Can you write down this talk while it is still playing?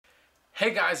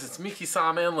Hey guys, it's me,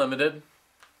 Kisame Unlimited.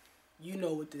 You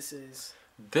know what this is.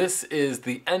 This is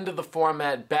the end of the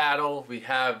format battle. We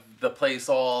have the place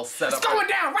all set up. It's going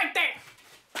down right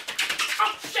there!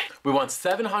 Oh, shit! We want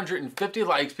 750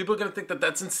 likes. People are going to think that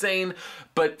that's insane.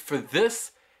 But for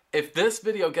this, if this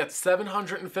video gets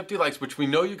 750 likes, which we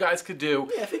know you guys could do,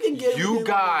 yeah, if we can get you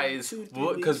guys,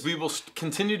 like because we will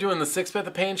continue doing the 6 Path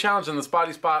of Pain challenge and the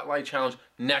Spidey Spotlight challenge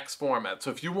next format. So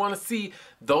if you want to see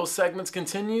those segments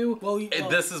continue,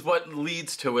 this is what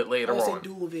leads to it later on. I say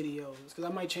dual videos, because I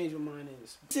might change what mine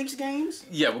is. 6 games?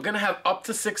 Yeah, we're going to have up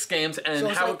to 6 games. And so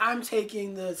it's like I'm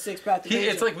taking the 6 Path of Pain.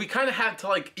 It's like we kind of had to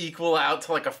like equal out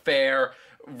to like a fair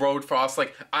road for us.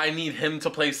 Like, I need him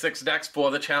to play 6 decks for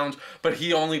the challenge, but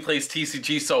he only plays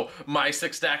TCG, so my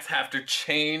 6 decks have to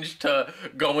change to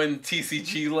go in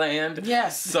TCG land.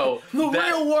 Yes. So the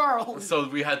real world. So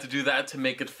we had to do that to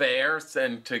make it fair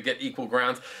and to get equal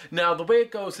grounds. Now, the way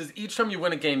it goes is each time you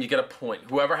win a game, you get a point.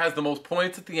 Whoever has the most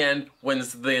points at the end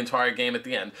wins the entire game at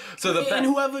the end. So and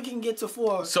whoever can get to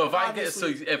 4. So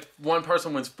if one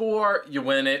person wins 4, you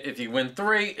win it. If you win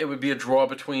 3, it would be a draw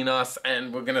between us,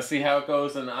 and we're gonna see how it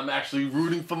goes. And I'm actually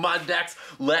rooting for my decks.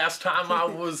 Last time I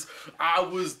was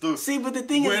the but the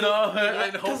thing winner.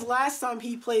 is, because last time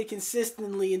he played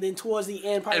consistently, and then towards the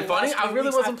end, probably and funny, I really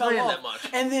wasn't playing that much.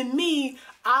 And then me,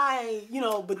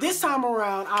 but this time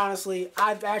around, honestly,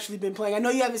 I've actually been playing. I know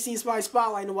you haven't seen Spidey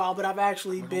Spotlight in a while, but I've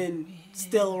actually been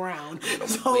still around.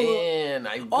 So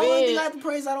I only thing I have to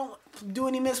praise, I don't do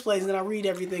any misplays, and I read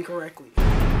everything correctly.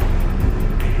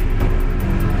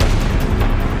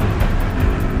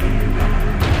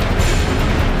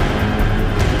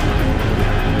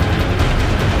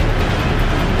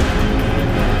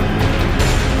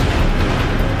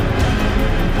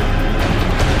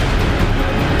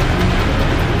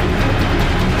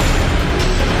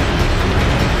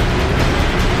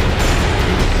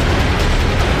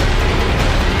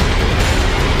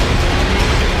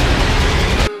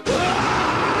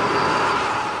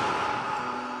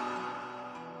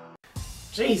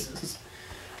 Jesus.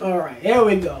 Alright, here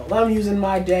we go. I'm using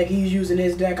my deck. He's using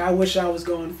his deck. I wish I was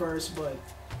going first, but...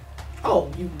 Oh,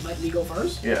 you let me go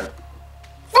first? Yeah.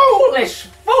 Foolish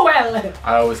fool!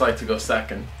 I always like to go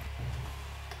second.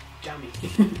 Jammy.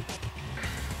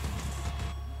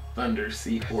 Thunder,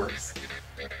 Seahorse,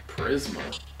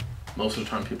 Prisma. Most of the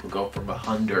time people go for the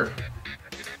Thunder.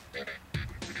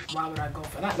 Why would I go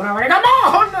for that when I already got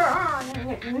more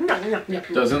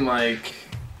Thunder? Doesn't like...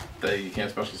 that you can't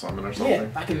special summon or something? Yeah,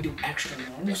 I can do extra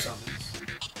normal summons.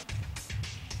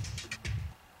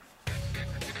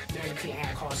 Now you can't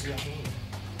add cards to your hand.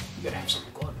 You gotta have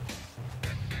something good.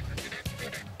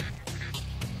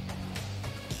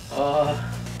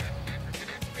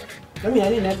 I mean, I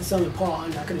didn't have to summon Paul,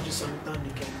 I could have just summoned Thunder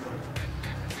King.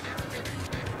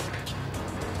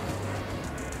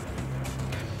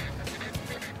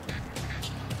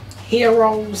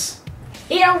 Heroes!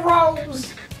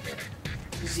 Heroes!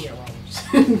 Zeros.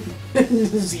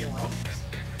 Zeros.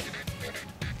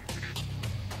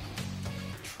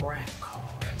 Trap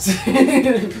cards.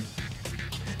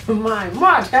 My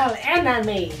mortal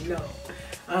enemy! No.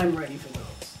 I'm ready for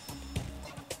those.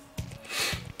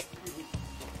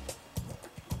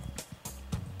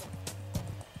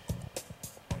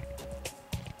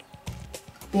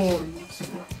 Boys.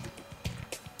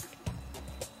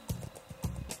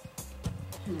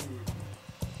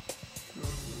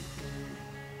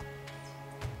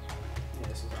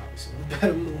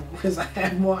 Better move because I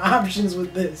have more options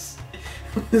with this,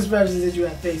 especially since you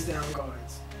have face down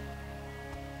cards.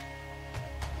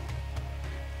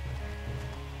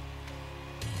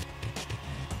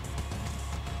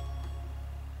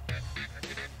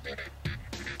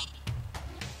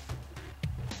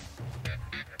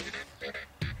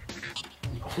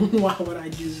 Why would I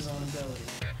use his own ability?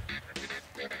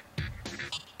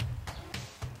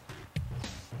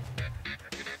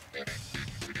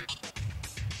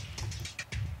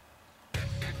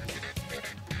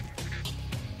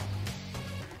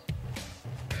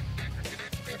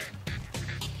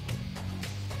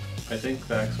 I think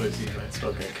the XYZ might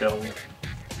still get killed.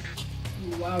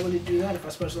 Why would it do that if I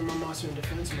special my monster in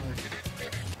defense mode?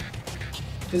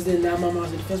 Because then now my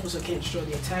monster in defense mode, so I can't destroy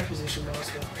the attack position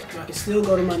monster. Now I can still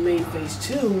go to my main phase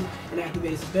 2 and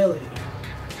activate his ability.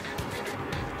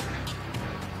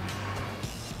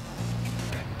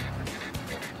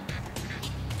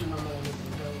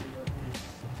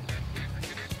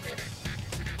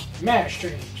 Mash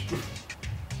change.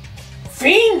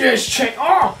 Fiendish change.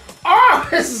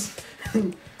 This is.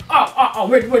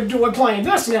 We're playing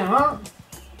this now, huh?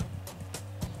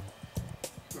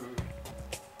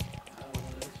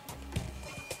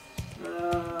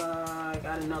 I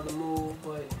got another on the move,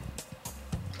 but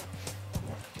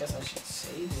I guess I should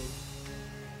save it.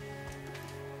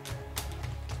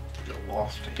 You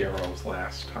lost heroes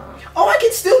last time. Oh, I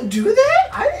can still do that?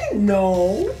 I didn't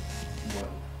know. What?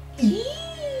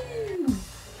 Ew.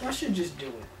 I should just do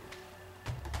it.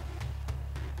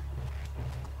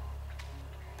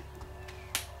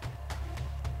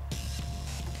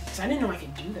 I didn't know I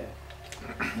could do that.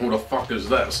 Who the fuck is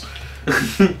this?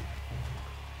 I'm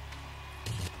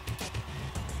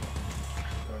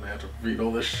gonna have to read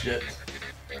all this shit.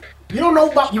 You don't know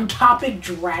about Utopic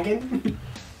Dragon?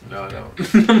 No, I don't.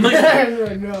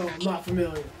 No, I'm not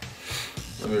familiar.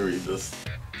 Let me read this.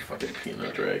 Fucking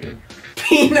Peanut Dragon.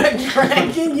 Peanut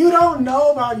Dragon? You don't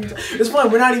know about Utopic. It's funny,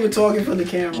 we're not even talking for the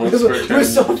camera. We're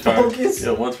so focused.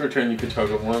 Yeah, once per turn you can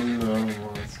target one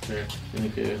monster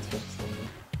indicator.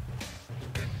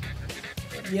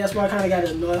 Yeah, that's why I kind of got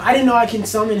annoyed. I didn't know I can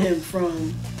summon him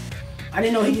from... I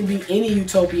didn't know he can be any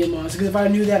Utopia monster, because if I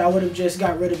knew that, I would have just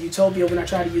got rid of Utopia when I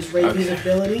tried to use Ravy's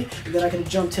ability, and then I could have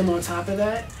jumped him on top of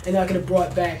that, and then I could have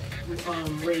brought back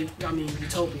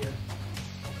Utopia.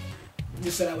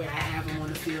 Just so that way I have him on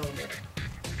the field.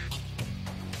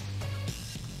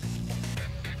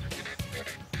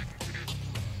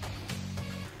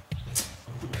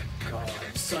 God,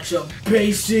 such a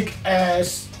basic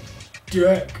ass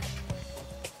deck.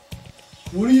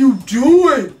 What are you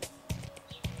doing?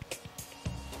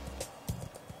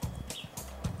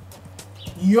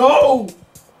 Yo!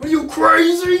 Are you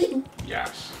crazy?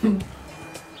 Yes. You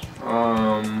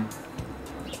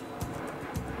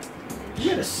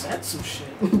gotta set some shit.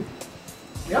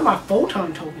 I got my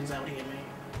photon tokens out here, man.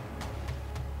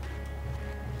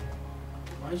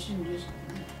 Why did you just...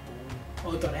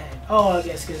 Oh, I thought I had... Oh, I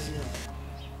guess because,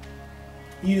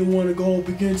 you didn't want to go up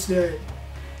against that.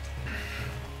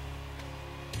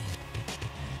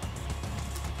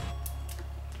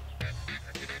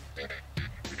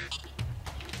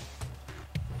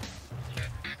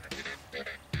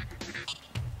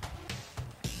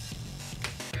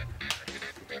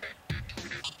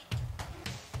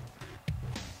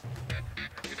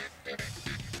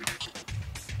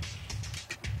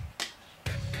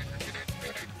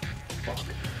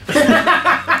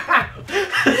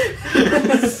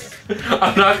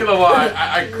 I'm not gonna lie,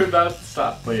 I could not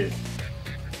stop playing.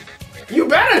 You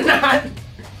better not!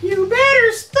 You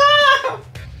better stop!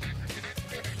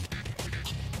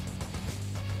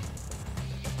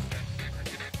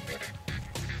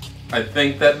 I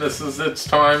think that this is its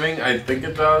timing. I think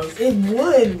it does. It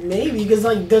would, maybe, because,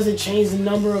 like, does it change the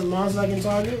number of monsters I can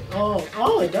target?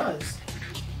 Oh, it does.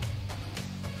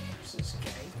 This is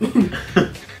gay.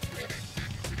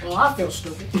 Well, I feel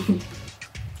stupid.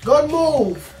 Good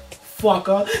move,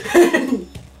 fucker.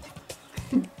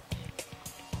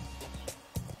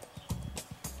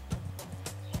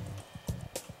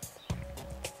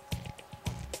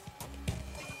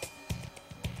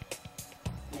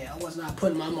 Yeah, I was not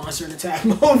putting my monster in attack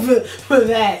mode for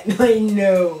that. Like,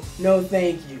 no,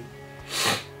 thank you.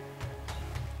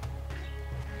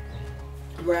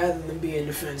 Rather than be in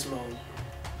defense mode.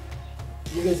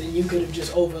 Because then you could have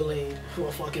just overlaid for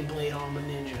a fucking Blade Armor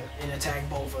Ninja and attacked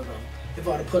both of them. If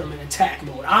I'd have put them in attack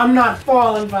mode. I'm not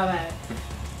falling for that.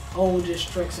 Oldest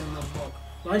tricks in the book.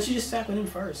 Why don't you just attack with him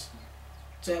first?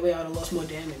 So that way I would have lost more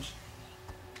damage.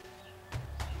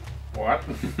 What?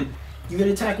 You could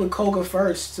attack with Koga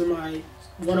first to my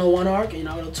 101 arc and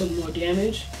I would have took more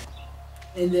damage.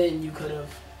 And then you could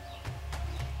have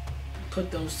put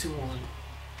those two on.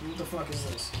 What the fuck is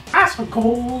this? That's a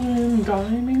golden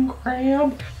diamond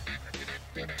crab.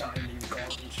 Diamond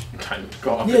garbage. Diamond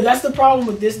garbage. Yeah, that's the problem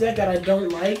with this deck that I don't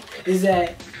like, is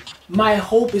that my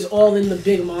hope is all in the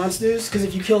big monsters, because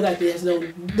if you kill that, there's no...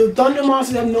 The thunder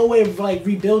monsters have no way of, like,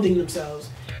 rebuilding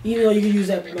themselves. Even though you can use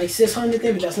that, like, 600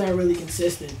 thing, but that's not really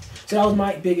consistent. So that was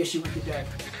my big issue with the deck.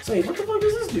 So, hey, what the fuck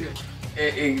does this do?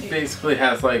 It basically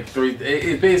has like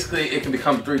it can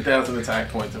become 3,000 attack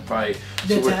points if I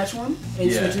detach one. And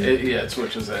it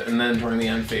switches it, and then during the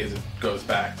end phase it goes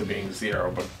back to being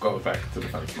 0, but goes back to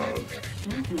defense mode.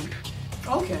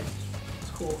 Okay,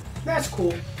 that's cool. That's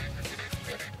cool.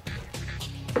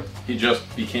 He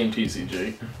just became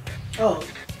TCG. Oh,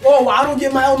 I don't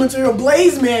get my Elemental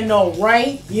Blaze Man though,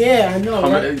 right? Yeah, I know.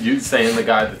 Right? You saying the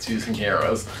guy that's using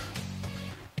heroes?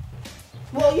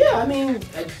 Well, yeah, I mean.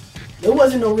 It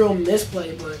wasn't no real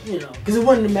misplay, but, because it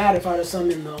wouldn't matter if I'd have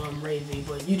summoned the Ravy,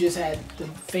 but you just had the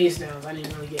face downs. I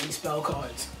didn't really get any spell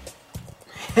cards.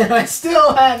 And I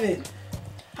still haven't.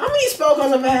 How many spell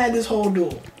cards have I had this whole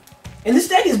duel? And this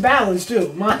deck is balanced,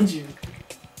 too, mind you.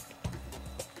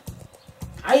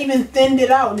 I even thinned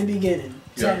it out in the beginning.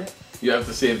 Yeah, you have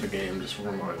to save the game, just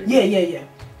reminding you. Yeah.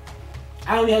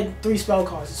 I only had 3 spell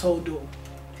cards this whole duel.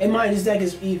 And this deck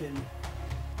is even.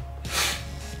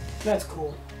 That's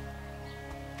cool.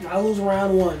 I lose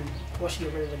round 1. I should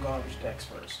get rid of the garbage decks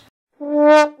first.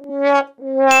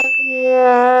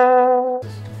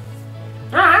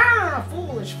 Ah,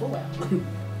 foolish fool. I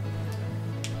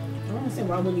don't understand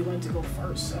why when you went to go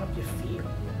first, set up your field.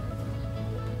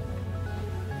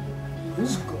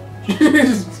 This is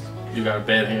good. You got a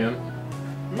bad hand?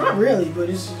 Not really, but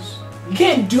it's just you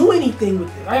can't do anything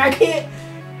with it. Like, I can't.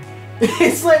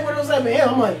 It's like when it was at my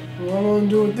hand, I'm like, what am I gonna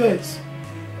do with this?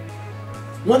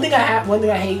 One thing I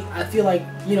hate. I feel like,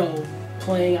 you know,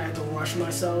 playing, I have to rush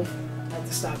myself. I have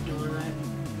to stop doing that.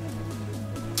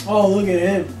 Oh, look at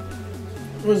him.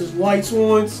 What is this, White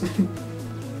Swans?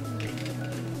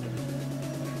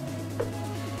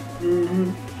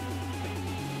 Mm-hmm.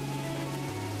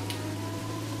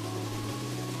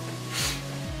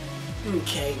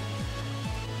 Okay.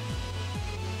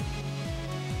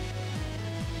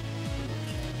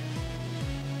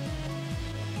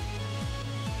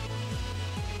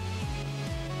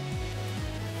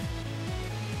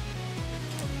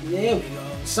 There we go.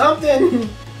 Something!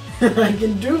 I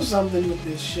can do something with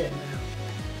this shit now.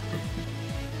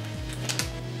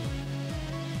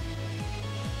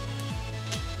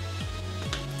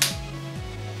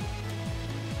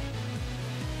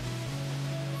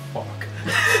 Fuck.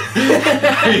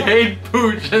 I hate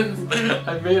Poojins.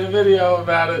 I made a video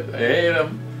about it. I hate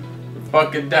him. The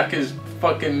fucking deck is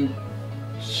fucking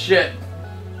shit.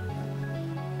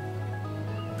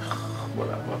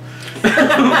 Whatever.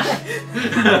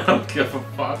 I don't give a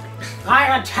fuck.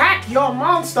 I attack your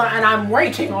monster and I'm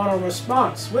waiting on a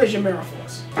response. Where's your Mirror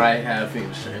Force? I have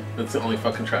Phoenix Chain. That's the only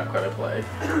fucking track that I play.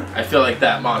 I feel like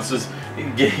that monster's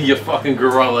your fucking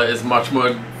gorilla is much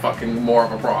more fucking more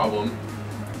of a problem.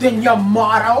 Then your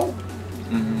motto?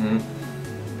 Mm-hmm.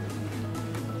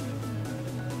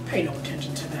 Pay no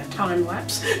attention to that time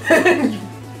lapse.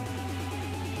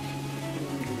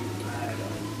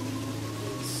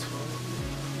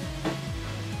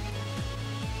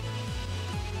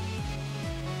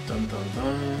 Dun dun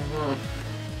dun.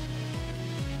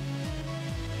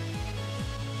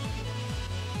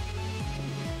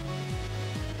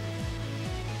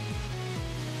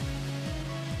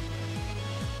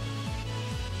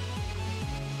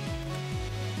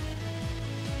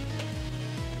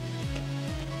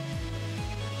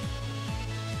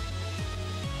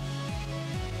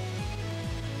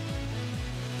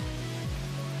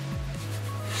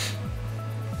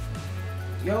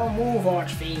 Your move,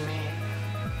 Archfiend, man.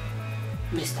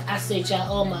 Mister, I sent y'all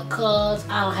all my cards.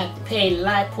 I don't have to pay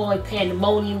life point,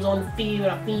 pandemoniums on the field.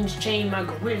 I Phoenix Chain my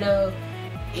gorilla.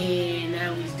 And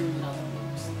now he's doing other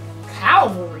moves.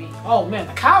 Cavalry? Oh man,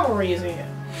 the cavalry is here.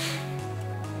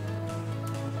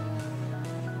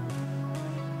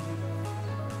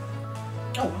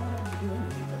 Oh, I don't have to do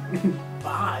anything.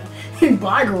 Bye.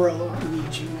 Bye, gorilla. I don't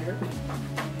need you, man.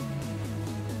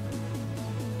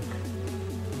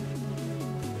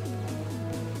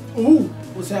 Ooh,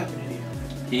 what's happening here?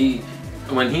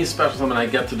 When he's special summon, I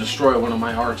get to destroy one of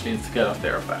my archfiends to get off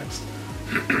their effects.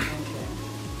 Okay.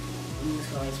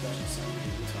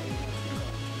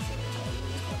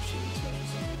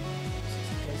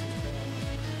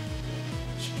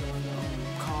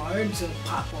 Card to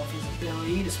pop off his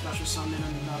ability to special summon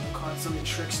another card, summon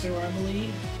Trickster, I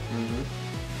believe. Mm-hmm.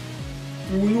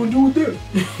 What are you gonna do with that?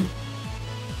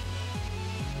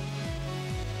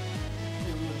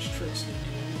 Trickster,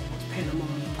 what's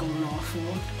Pandemonium going off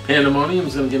for?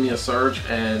 Pandemonium's gonna give me a surge,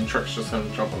 and Trickster's gonna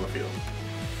jump on the field.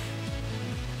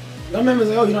 I remember,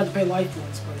 like, oh, you don't have to pay life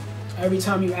points, but every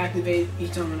time you activate,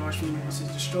 each time an Archfiend monster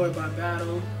is destroyed by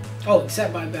battle. Oh,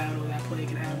 except by battle, that player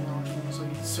can have more Archfiend, so you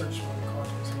can search for the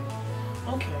cards.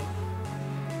 Okay.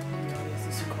 Now there's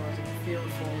this cards in the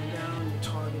field falling down, you're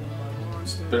targeted by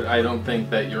monster. But I don't think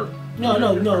that your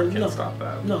No. can't stop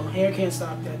that. No, hair can't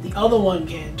stop that. The other one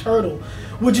can, Turtle.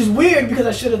 Which is weird because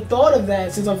I should have thought of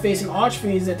that since I'm facing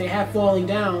Archfiends that they have falling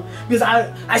down. Because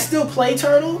I still play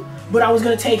Turtle, but I was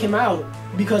going to take him out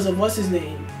because of what's his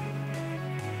name?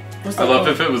 I love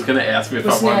if it was going to ask me if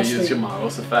I want to use your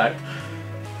Monos effect.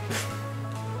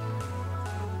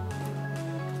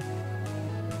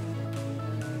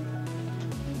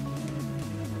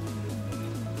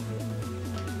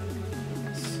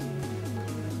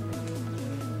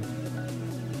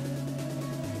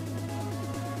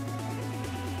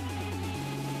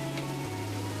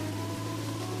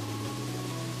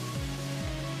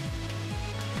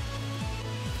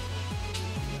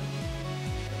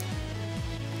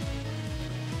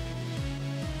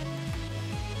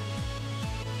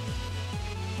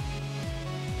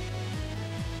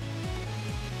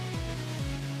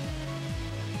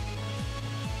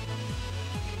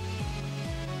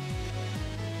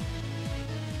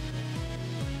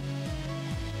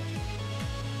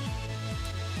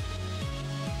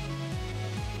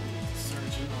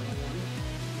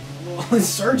 a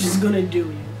search is gonna do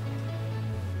you.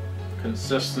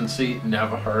 Consistency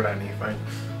never hurt anything.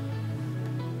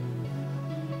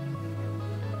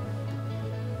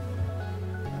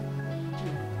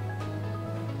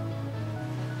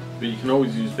 But you can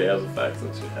always use Veil's effects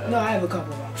since you have. No, I have a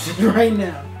couple of options right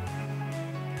now.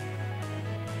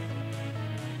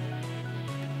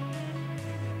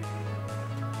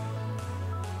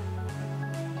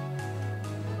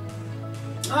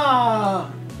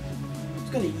 Ah, I was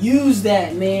gonna use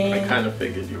that, man. I kind of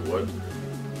figured you would.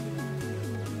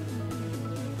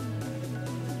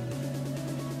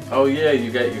 Oh yeah,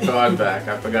 you got your card back.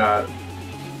 I forgot.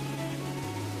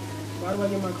 Why do I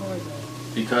get my card back?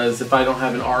 Because if I don't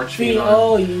have an archie on...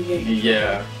 Oh, you get...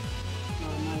 Yeah. Oh,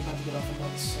 now you have to get off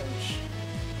another search.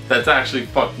 That's actually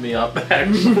fucked me up,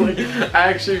 actually. I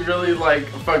actually really, like,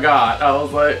 forgot. I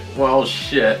was like, well,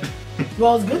 shit.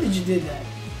 Well, it's good that you did that.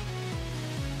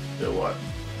 Did what?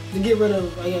 To get rid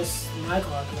of, I guess, my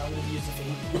card, because I would have used it for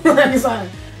eval. Because I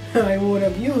would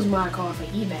have used my card for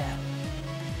eval.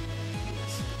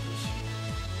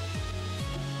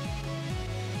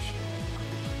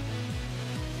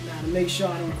 Now, to make sure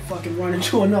I don't fucking run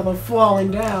into another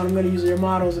falling down, I'm going to use your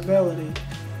motto's ability.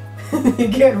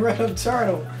 Get rid of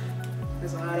Turtle.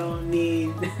 Because I don't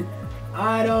need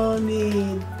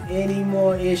any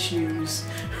more issues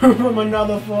from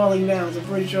another falling down. So I'm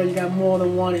pretty sure you got more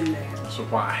than one in there. That's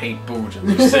why I hate Boojin.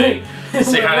 You see?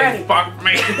 See how they fucked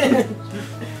me?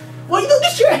 Well, you look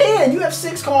at your hand. You have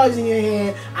 6 cards in your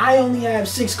hand. I only have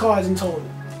 6 cards in total.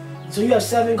 So you have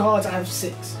 7 cards, I have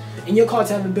 6. And your cards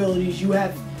have abilities. You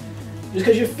have... Just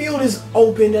because your field is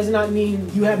open does not mean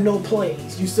you have no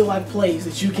plays. You still have plays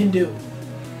that you can do.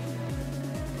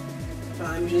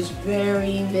 I'm just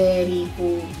very, very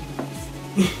full.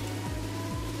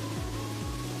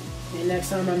 And next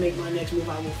time I make my next move,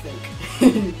 I will think.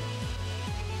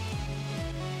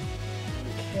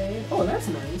 Okay. Oh, that's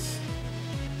nice.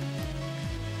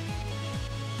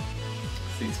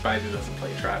 See, Spidey doesn't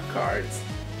play trap cards.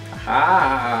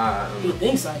 Ha! He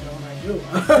thinks I don't. I do.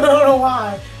 I don't know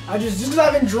why. Just because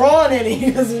I haven't drawn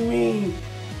any doesn't mean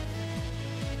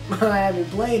I haven't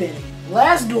played any.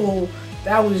 Last duel,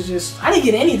 that was just... I didn't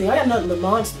get anything. I got nothing but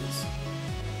monsters.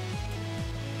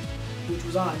 Which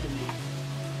was odd to me.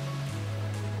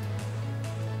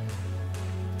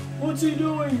 What's he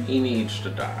doing? He needs to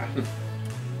die. If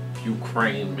you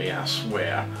crane me, I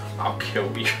swear, I'll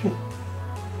kill you.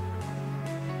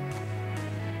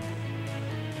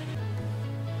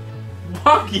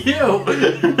 Fuck you!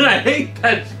 I hate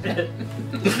that shit.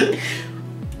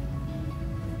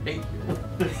 Hate you.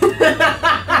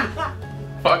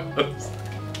 Fuck this.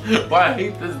 Why I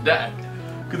hate this deck?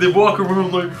 Cause they walk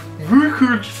around like, we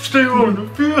could stay on the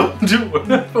field and do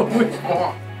whatever we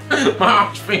want. My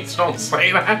archmates don't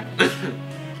say that.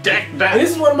 Deck that.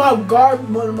 This is one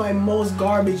of my most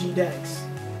garbagey decks.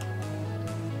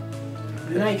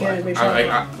 And I can't make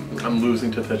sure. I'm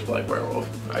losing to Pitch Black Werewolf.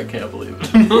 I can't believe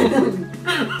it.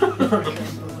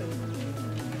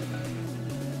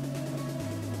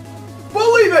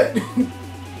 Believe it!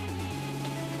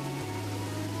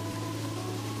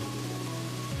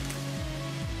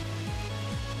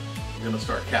 You're gonna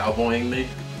start cowboying me?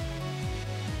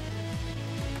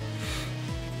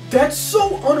 That's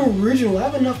so unoriginal. I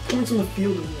have enough points on the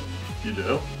field to win. You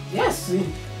do? Yes.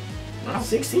 Wow.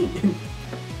 16.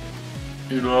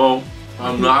 You know,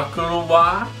 I'm not gonna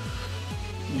lie.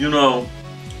 You know,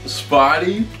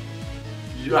 Spidey,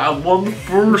 I won the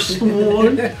first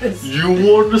one. You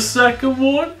won the second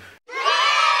one.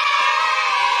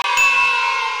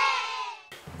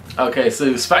 Okay,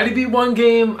 so Spidey beat 1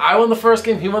 game, I won the first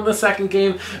game, he won the second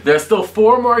game. There's still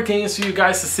 4 more games for you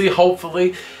guys to see,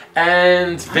 hopefully.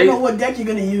 And I don't know what deck you're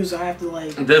gonna use, so I have to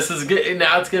like... This is getting,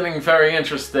 now it's getting very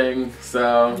interesting,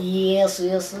 so... Yes,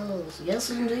 yes, yes. Yes,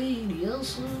 indeed.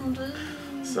 Yes, indeed.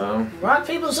 So... Rock,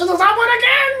 paper, scissors, I won again!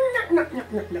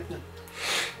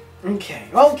 No. Okay,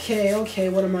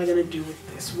 what am I gonna do with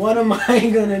this? What am I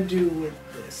gonna do with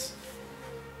this?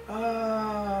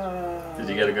 Did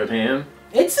you get a good hand?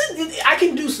 I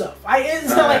can do stuff. It's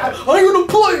not like I'm gonna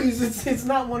plays. It's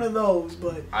not one of those.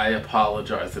 But I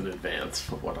apologize in advance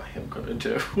for what I am gonna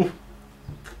do.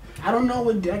 I don't know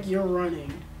what deck you're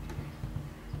running,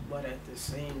 but at the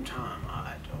same time,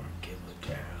 I don't give a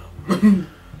damn.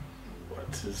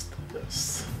 What is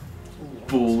this?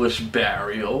 Foolish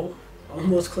Burial.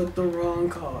 Almost clicked the wrong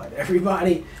card.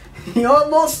 Everybody, you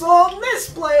almost saw a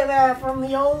misplay that from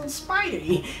the old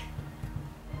Spidey.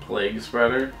 Plague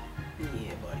Spreader.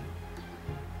 Yeah, buddy.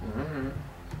 Alright.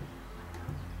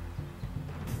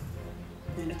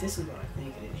 And if this is what I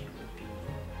think it is, you would be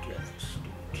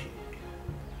devastated.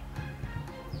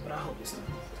 But I hope it's not.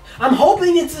 I'm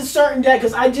hoping it's a certain deck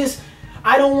because I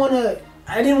didn't want to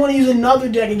use another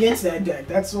deck against that deck.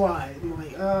 That's why. I'm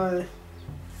like,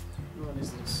 what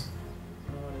is this?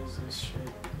 What is this shit?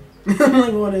 I'm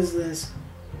like, what is this?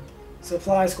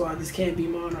 Supply Squad. This can't be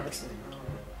Monarchs then. I don't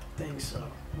think so.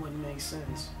 Wouldn't make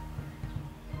sense.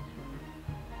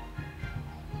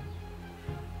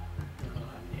 I don't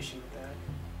have an issue with that.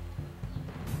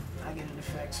 I get an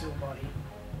effect too, buddy.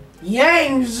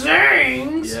 Yang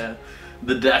Zings! Yeah.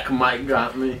 The deck Mike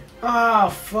got me. Oh,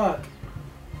 fuck.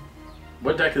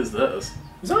 What deck is this?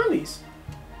 Zombies.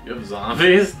 You have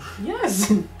zombies?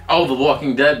 Yes. Oh, the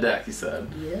Walking Dead deck, he said.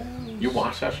 Yeah. You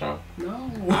watch that show? No.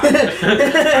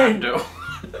 I do.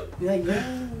 You're like,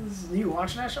 yes. You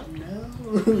watch that show? No.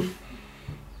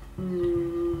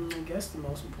 I guess the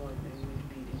most important thing would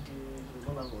be to do.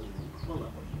 What level are you? What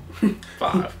level are you?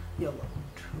 5. You're level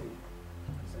 2.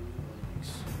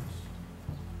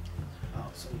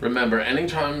 Oh, so Remember,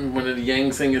 anytime when a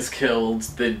Yang Zing is killed,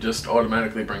 they just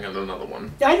automatically bring in another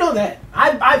one. yeah, I know that.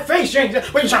 I faced Yang Zing.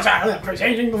 Wait, I've faced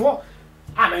Yang Zing before.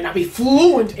 I may not be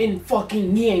fluent in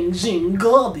fucking Yang Zing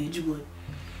garbage, but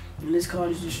when this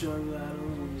card is destroyed without a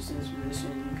resistance, you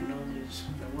can only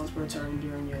once per turn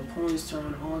during your opponent's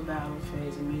turn on battle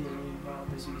phase immediately involve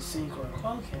this you sync or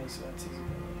okay, so that's his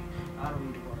ability. I don't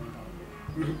need to worry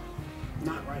about it.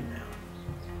 Not right now.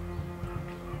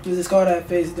 Because this card I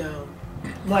face down.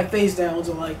 My face downs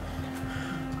are like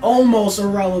almost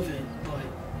irrelevant, but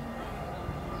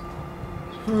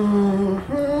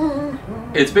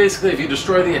It's basically if you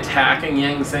destroy the attacking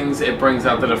Yang Zings, it brings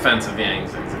out the defensive Yang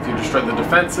Zings. If you destroy the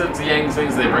defensive Yang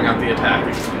Zings, they bring out the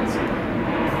attacking ones.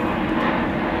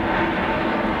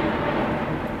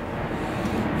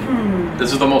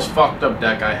 This is the most fucked up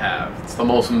deck I have. It's the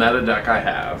most meta deck I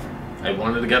have. I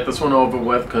wanted to get this one over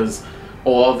with because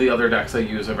all the other decks I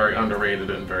use are very underrated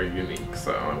and very unique.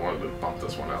 So I wanted to bump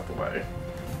this one out the way.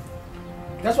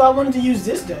 that's why I wanted to use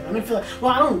this deck. I don't feel like,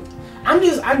 well, I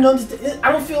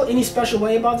don't feel any special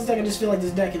way about this deck. I just feel like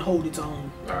this deck can hold its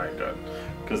own. Alright, good.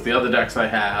 Because the other decks I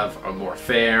have are more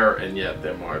fair and yet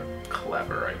they're more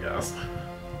clever, I guess.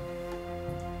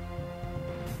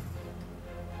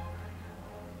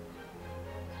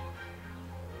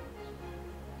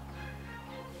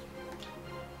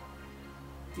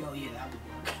 Oh yeah, that would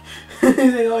work.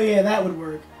 He's like, oh yeah, that would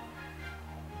work.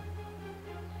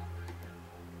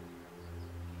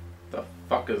 The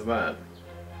fuck is that?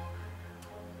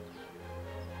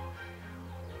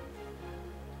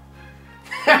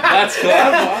 That's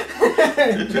clever.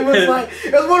 It was like,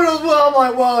 it was one of those, well, I'm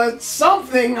like, well, it's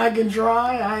something I can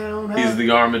try. I don't have. He's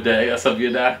the Armadeus of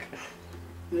your deck.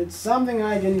 It's something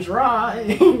I can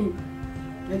try.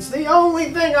 It's the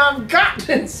only thing I've got.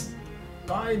 It's,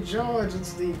 by George,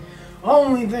 it's the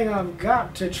only thing I've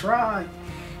got to try.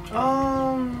 Yeah,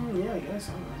 I guess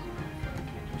I'm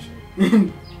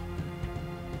not.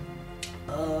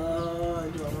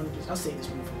 Do I want to just? I'll save this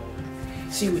one for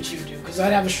later. See what you do, because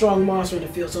I'd have a strong monster in the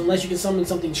field. So unless you can summon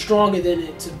something stronger than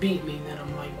it to beat me, then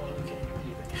I'm like, well, you can't do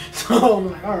anything. So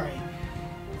I'm like, all right.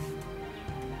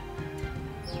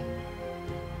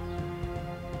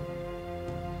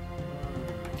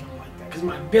 Because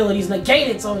my ability's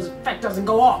negated, so his effect doesn't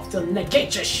go off to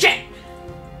negate your shit.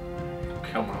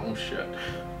 Come on, shit.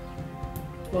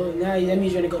 Well, now that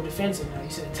means you're gonna go defensive now. You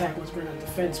said attack ones bring out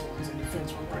defense ones, and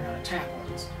defense ones bring out attack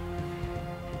ones.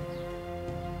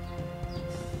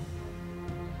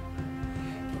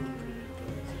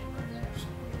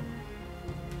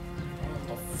 What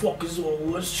the fuck is all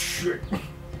this shit?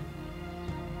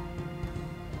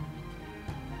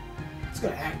 It's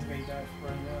gonna activate that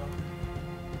right now.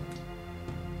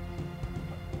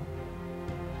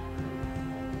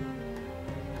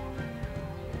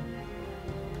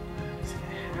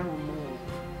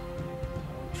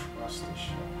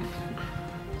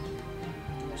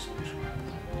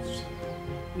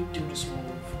 We do this move.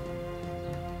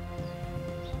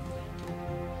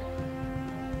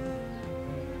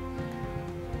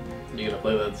 You gonna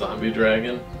play that zombie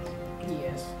dragon?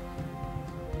 Yes.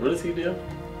 What does he do?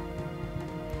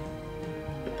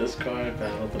 With this card,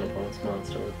 battle an opponent's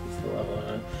monster with this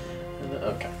level.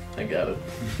 Okay, I got it.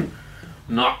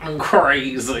 Nothing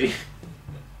crazy.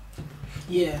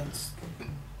 Yeah. It's...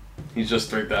 He's just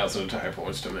 3,000 attack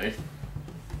points to me.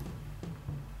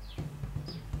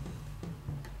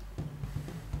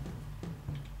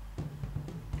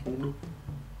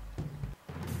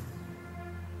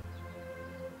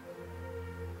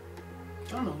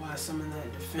 I don't know why I summoned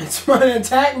that defense mode in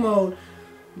attack mode,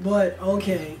 but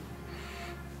okay.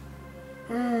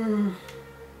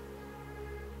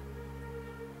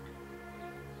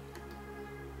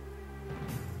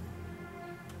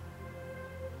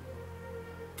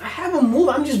 I have a move.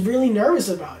 I'm just really nervous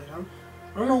about it.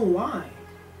 I don't know why.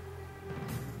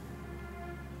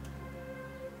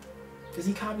 Because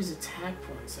he copies attack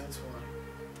points, that's why.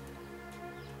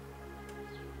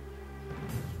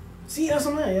 See, that's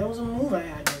what I'm saying. That was a move I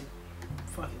had.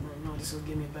 Fuck it, no, this will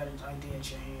give me a better idea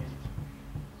at your hand.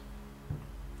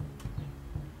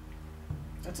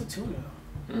 That's a tuner,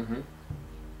 though. Mm-hmm.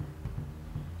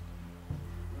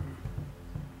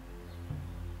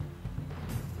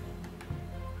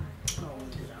 Oh, I'll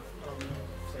do that. I'm gonna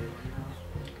play it right now.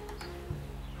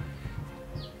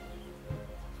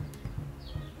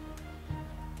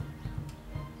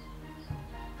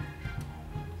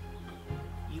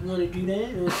 You wanna do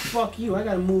that? Well, fuck you. I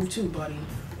gotta move too, buddy.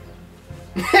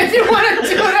 If you wanna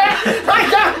do that, I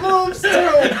got moves too,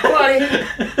 buddy.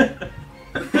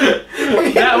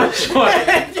 That was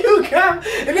funny. You got,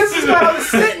 and this is what I was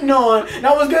sitting on, and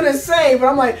I was gonna say, but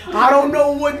I'm like, I don't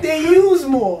know what they use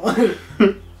more.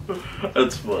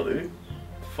 That's funny.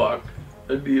 Fuck.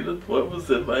 I needed what was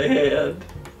in my hand.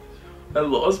 I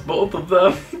lost both of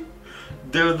them.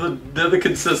 They're the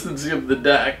consistency of the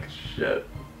deck. Shit.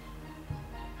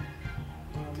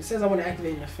 It says I want to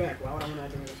activate an effect. Why would I want to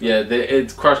activate an effect? Yeah,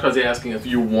 it's Crush Card's asking if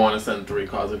you want to send 3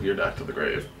 cards of your deck to the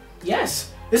grave.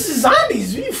 Yes. This is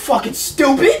zombies. Are you fucking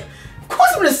stupid? Of course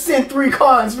I'm gonna send 3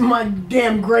 cards from my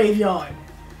damn graveyard.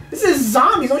 This is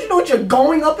zombies. Don't you know what you're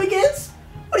going up against?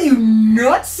 What are you,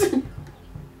 nuts?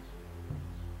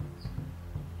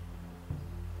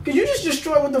 Cause you just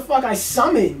destroyed what the fuck I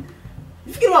summoned.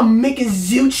 You forget about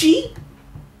Mikazuchi?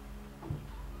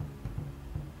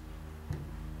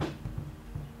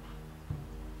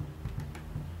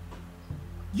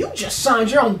 You just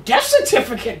signed your own death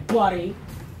certificate, buddy.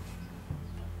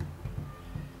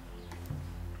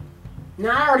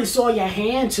 Now I already saw your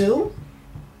hand too.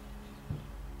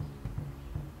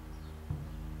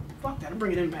 Fuck that, I'm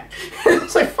bringing him back.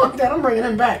 It's like, fuck that, I'm bringing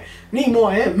him back. Need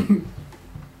more of him.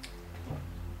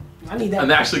 I need that.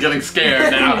 I'm actually getting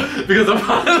scared now because if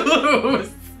I lose,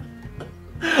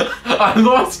 I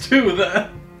lost 2 then.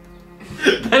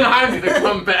 Then I need to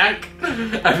come back.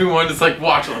 Everyone is like,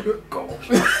 watch, like, go.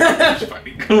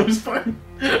 Spidey goes, Spidey.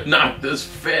 Knock this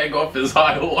fag off his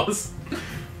high horse.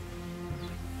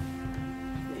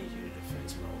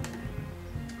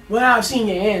 Well, now I've seen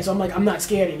your hand, so I'm like, I'm not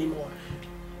scared anymore.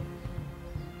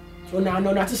 So now I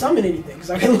know not to summon anything,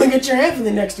 because I can look at your hand for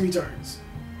the next 3 turns.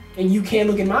 And you can't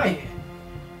look at my hand.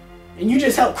 And you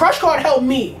just helped. Crush Card helped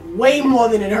me way more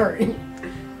than it hurt.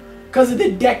 Because of the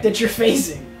deck that you're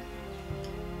facing.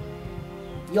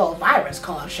 Your virus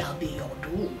card shall be your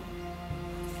doom.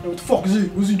 What the fuck is he?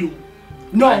 What's he doing?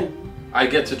 No! I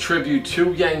get to tribute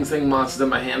 2 Yang Zing monsters in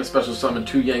my hand and special summon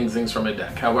 2 Yang Zings from my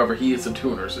deck. However, he is a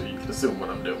tuner, so you can assume what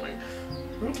I'm doing.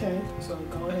 Okay, so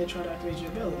go ahead and try to activate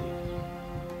your ability.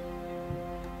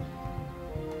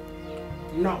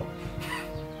 No.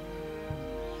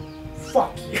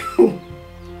 Fuck you.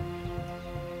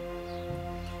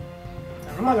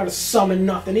 I'm not gonna summon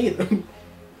nothing either.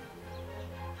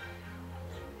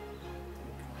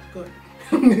 Good.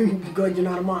 Good, you're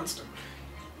not a monster.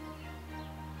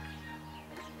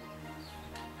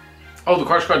 Oh, the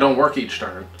Crush Card don't work each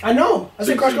turn. I know. I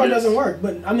said Crush Card Yes. doesn't work,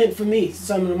 but I meant for me, to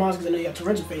summon the monster, because I know you have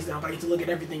torrential face down, but I get to look at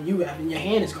everything you have, and your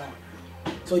hand is gone.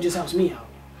 So it just helps me out.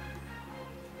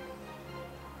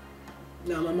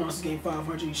 Now my monsters gain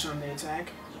 500 each time they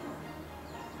attack.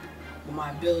 But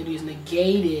my ability is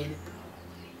negated.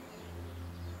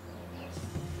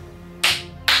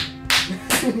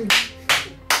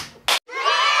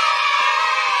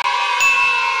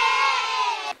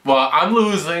 Well, I'm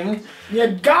losing.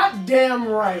 You're goddamn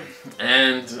right.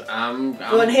 And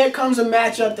Well, and here comes a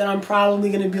matchup that I'm probably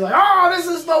going to be like, oh, this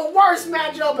is the worst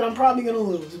matchup, and I'm probably going to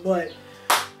lose. But,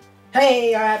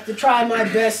 hey, I have to try my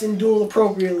best and duel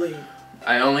appropriately.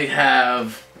 I only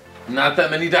have not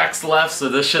that many decks left, so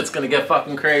this shit's gonna get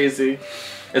fucking crazy.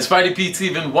 If Spidey beats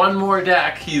even 1 more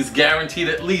deck, he's guaranteed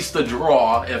at least a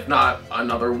draw, if not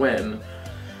another win.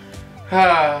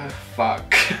 Ah,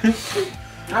 fuck.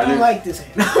 I don't like this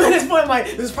hand. At this point, I'm like,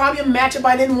 this is probably a matchup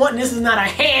I didn't want, and this is not a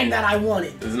hand that I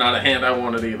wanted. This is not a hand I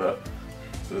wanted either.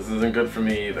 So this isn't good for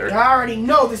me either. I already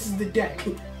know this is the deck.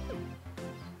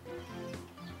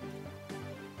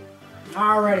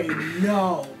 I already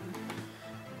know.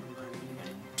 I'm not even gonna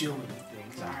do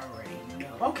anything, 'cause I already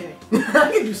know. Okay,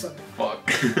 I can do something.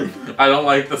 Fuck. I don't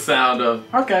like the sound of,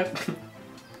 okay.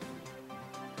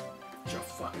 Your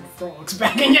fucking frogs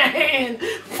back in your hand.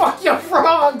 Fuck your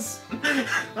frogs.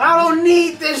 I don't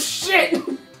need this shit.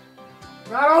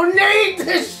 I don't need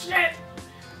this shit.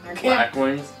 I can't.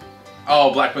 Blackwings?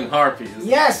 Oh, Blackwing Harpies.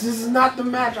 Yes, this is not the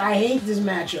match. I hate this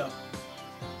matchup.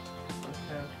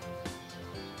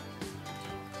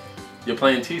 You're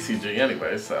playing TCG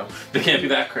anyway, so they can't be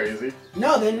that crazy.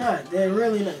 No, they're not. They're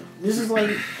really not. This is like,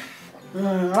 I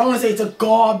don't want to say it's a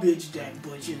garbage deck,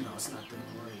 but you know, it's not the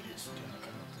greatest deck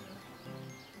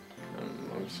out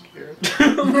I'm scared.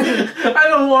 I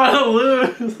don't want to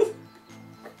lose.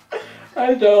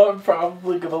 I know I'm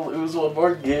probably gonna lose one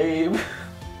more game. there.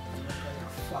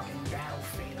 Fucking battle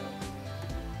fatal.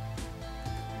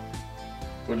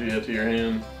 What'd you get to your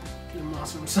hand? The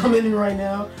monster I'm summoning right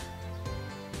now.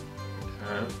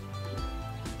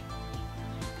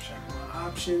 Check my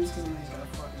options because he's got a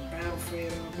fucking battle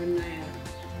fatal up in there.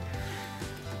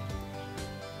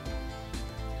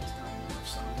 He's not enough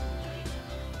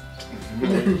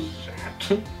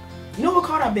summoning. You know what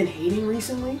card I've been hating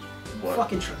recently? What?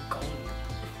 Fucking Dragonia.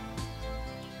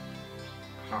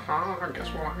 Haha, guess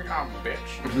what I got,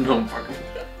 bitch. No, I'm fucking.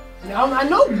 Now, I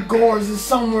know Gores is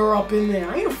somewhere up in there.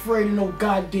 I ain't afraid of no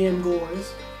goddamn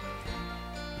Gores.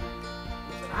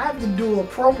 I have to do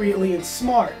appropriately and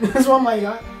smart. That's why I'm like,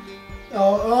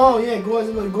 oh yeah, Gores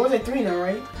at 3 now,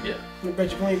 right? Yeah. I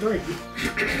bet you're playing 3.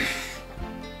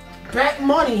 Bet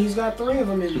money, he's got 3 of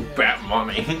them in there. Bet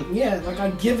money. Yeah, like I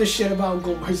give a shit about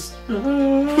Gores. Fuck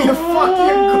your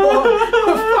Gores.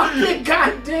 Fuck your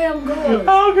goddamn Gores.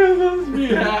 How could this be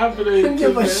happening? I don't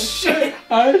give a shit.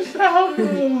 I shall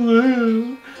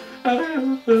lose.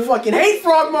 Fucking hate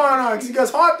Frog Monarchs because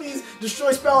Harpies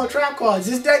destroy spell and trap cards.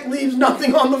 This deck leaves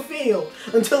nothing on the field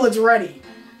until it's ready.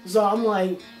 So I'm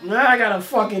like, nah, I gotta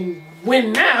fucking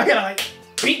win now. I gotta like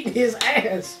beat his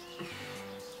ass.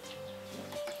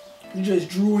 You just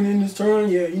drew it in this turn?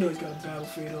 Yeah, you know he's got a battle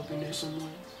fade up in there somewhere.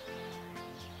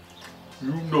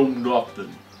 You know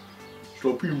nothing.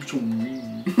 Stop being so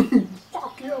mean.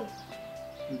 Fuck you.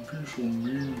 Stop being so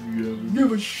mean,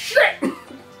 Give a shit.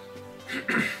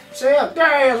 Say up,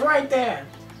 there he is, right there.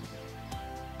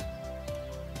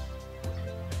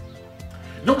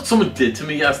 You know what someone did to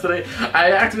me yesterday?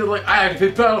 I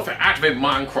activated Battle Fate, activate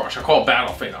Mind Crush. I call it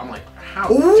Battle Fate. I'm like, how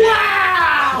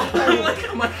Wow!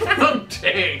 I'm like, how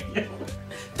dang.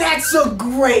 That's so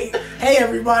great. Hey,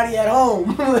 everybody at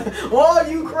home. All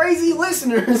you crazy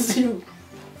listeners,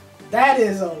 that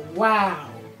is a wow.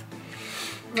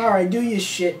 Alright, do your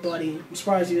shit, buddy. I'm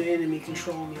surprised your enemy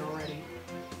control me already.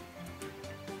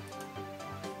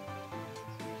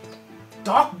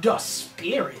 Dark Dust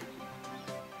Spirit.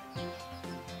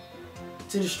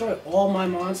 To destroy all my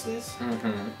monsters?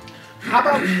 Mm-hmm. How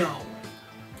about no?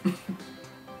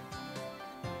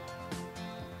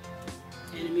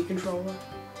 Enemy controller?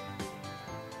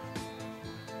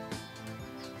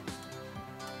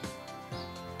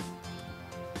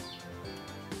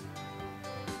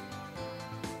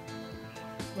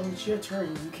 Well, it's your turn.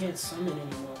 You can't summon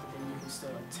anymore, but then you can still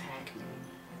attack me.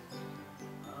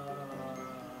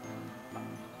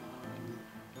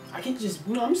 I can just,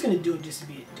 I'm just gonna do it just to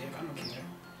be a dick. I don't care.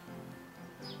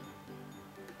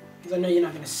 Because I know you're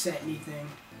not gonna set anything.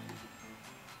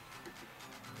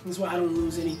 That's why I don't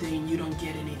lose anything, you don't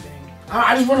get anything.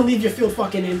 I just want to leave your field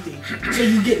fucking empty, so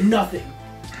you get nothing.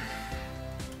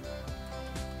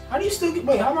 How do you still get,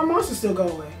 wait, how did my monster still go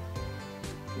away?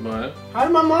 What? How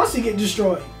did my monster get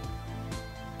destroyed?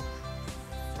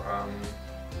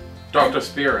 Dr.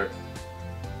 Spirit.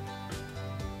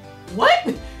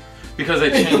 What? Because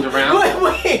they changed around.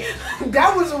 wait,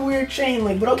 that was a weird chain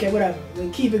link, but okay, whatever.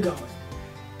 Like, keep it going.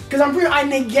 Because I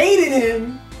negated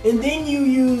him, and then you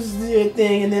used your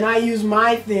thing, and then I used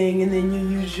my thing, and then you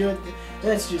used your thing.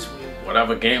 That's just weird.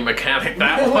 Whatever game mechanic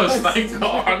that was, thank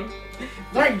God.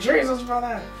 Like Jesus for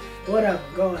that. Whatever,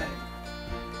 go ahead.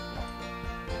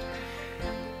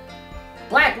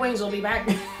 Black Wings will be back.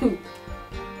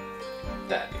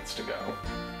 That needs to go.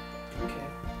 Okay.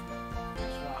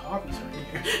 That's why Harpies are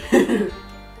here.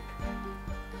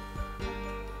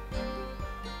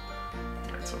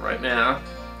 Alright, so right now,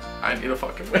 I need a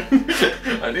fucking win.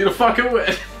 I need a fucking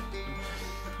win.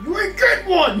 You ain't get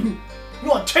one! You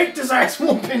wanna take this ass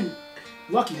whooping?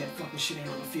 Lucky that fucking shit ain't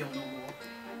on the field no more.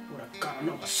 Would've got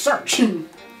another search. Should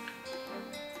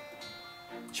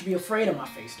be afraid of my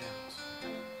face downs.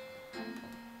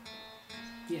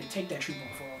 Yeah, take that tree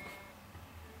bone frog.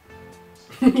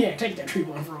 Yeah, take that tree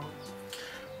bone frog.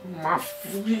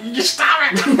 You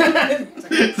stop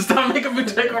it! Stop making me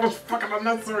take all this fucking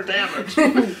unnecessary damage.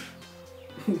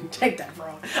 Take that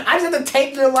frog. I just have to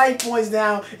take their life points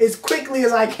down as quickly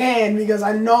as I can because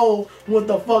I know what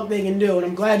the fuck they can do, and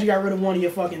I'm glad you got rid of one of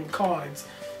your fucking cards.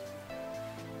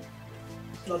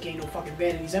 Lucky ain't no fucking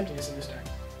Vanity's Emptiness in this deck.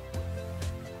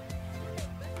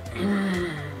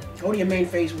 Go to your main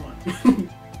phase 1.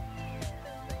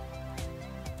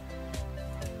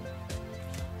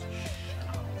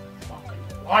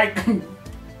 Like,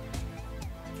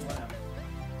 whatever.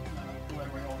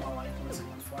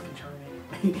 fucking turn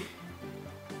anyway.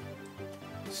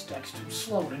 This deck's too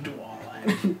slow to do all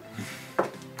that.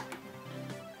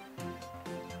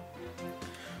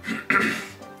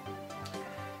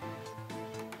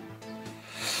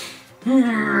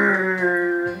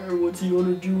 What's he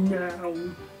gonna do now?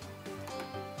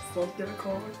 Fuck that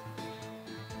card.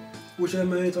 Wish I had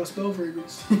my anti-spell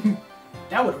fragrance.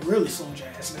 That would have really slowed your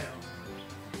ass down.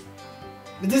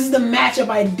 But this is the matchup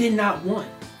I did not want.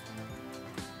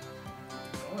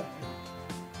 Go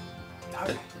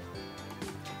ahead. I'd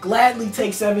gladly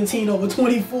take 17 over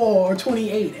 24 or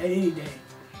 28 at any day.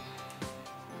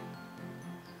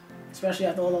 Especially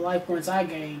after all the life points I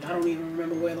gained. I don't even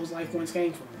remember where those life points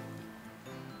came from.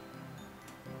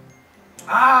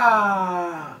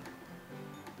 Ah!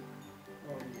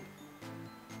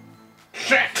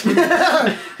 Shit!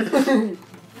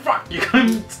 Fuck, you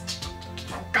couldn't.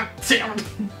 God damn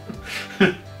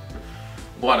it.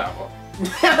 Whatever.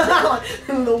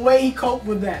 The way he coped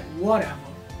with that, whatever.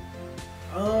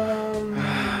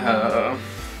 I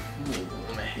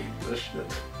hate this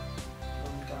shit.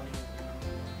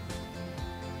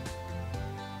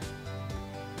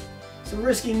 It's a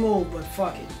risky move, but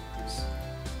fuck it.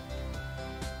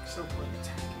 Still putting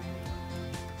attacking.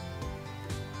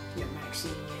 Yeah,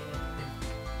 Maxine.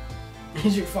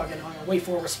 You're fucking wait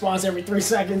for a response every 3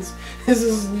 seconds. This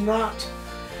is not.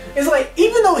 It's like,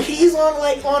 even though he's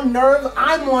on nerves,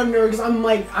 I'm on nerves. I'm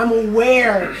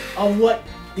aware of what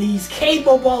he's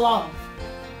capable of.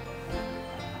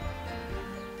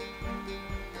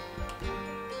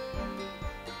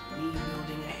 Me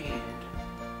building a hand.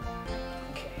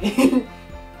 Okay.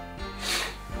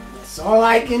 That's all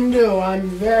I can do. I'm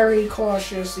very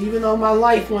cautious, even though my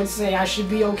life won't say I should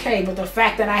be okay, but the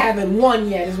fact that I haven't won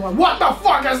yet is what the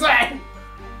fuck is that?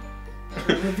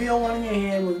 Reveal one in your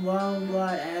hand with Wild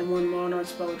Blood, add 1 Monarch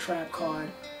spell trap card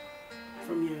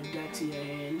from your deck to your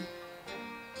hand.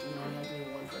 You only have to do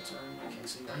 1 per turn. Okay,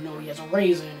 so I know he has a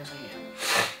razor in his hand.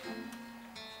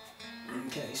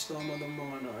 Okay, Storm of the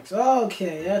Monarchs.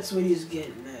 Okay, that's what he's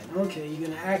getting at. Okay, you're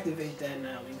gonna activate that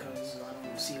now because I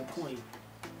don't see a point.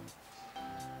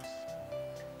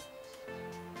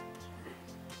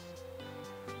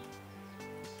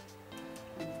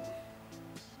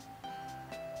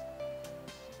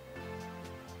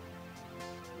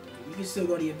 You can still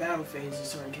go to your battle phase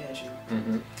this turn, can't you?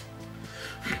 Mm-hmm.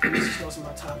 This just goes to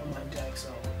my top of my deck,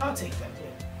 so I'll take that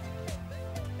hit.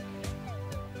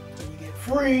 And you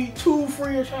get 2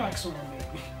 free attacks on me.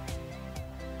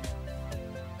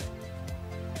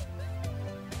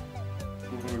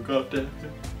 Oh, God damn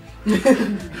it.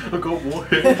 I got more.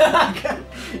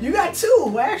 You got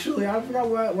 2, actually. I forgot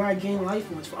where I gained life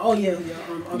points from. Oh, yeah,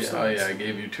 upstarts. Oh, yeah, I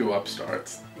gave you 2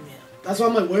 upstarts. Yeah. That's why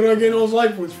I'm like, where did I get those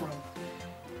life points from?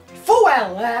 Full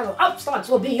upstarts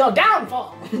will be your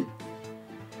downfall. And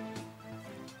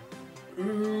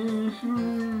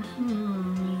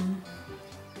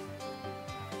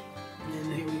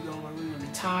here we go. Are we gonna be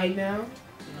tied now?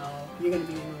 No, you're gonna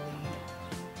be in the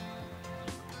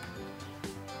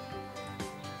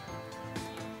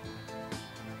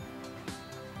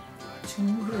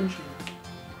lead.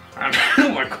 $200.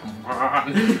 I'm like, come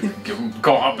on. Give him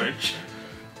garbage.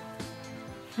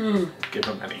 Give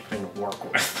him anything to work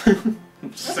with.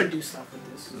 I can do stuff with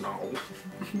this. No.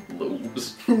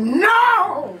 Lose.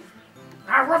 No!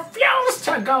 I refuse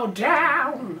to go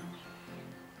down!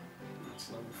 That's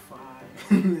level 5.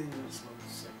 That's level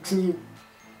 6.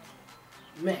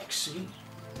 Maxie.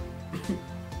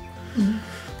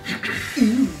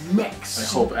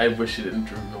 Maxie. I wish you didn't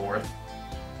drew north.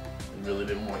 I really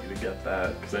didn't want you to get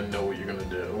that, because I know what you're gonna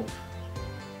do.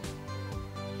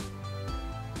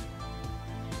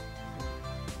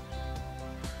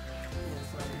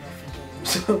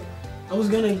 So, I was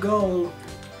gonna go.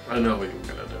 I know what you were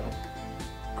gonna do.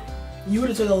 You would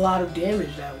have took a lot of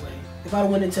damage that way. If I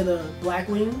went into the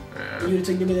Blackwing, Yeah. you would have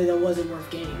taken damage that wasn't worth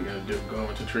gaining. You're gonna go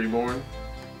into Treeborn?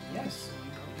 Yes,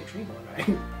 you go get Treeborn, right?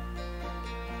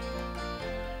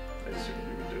 I assumed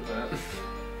you would do that.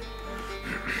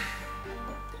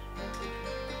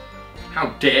 How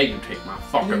dare you take my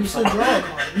fucking You still draw a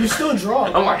card. You still draw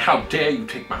a card. I'm like, how dare you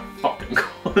take my fucking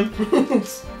card?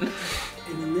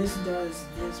 And then this does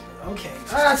this. Okay.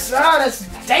 That's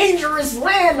dangerous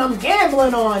land I'm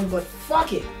gambling on, but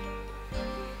fuck it.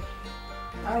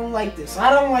 I don't like this. I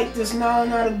don't like this. No,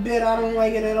 not a bit. I don't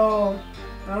like it at all.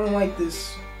 I don't like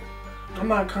this. I'm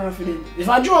not confident. If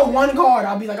I draw 1 card,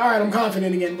 I'll be like, alright, I'm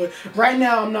confident again. But right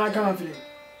now, I'm not confident.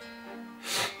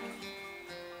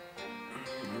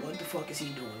 What the fuck is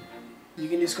he doing? You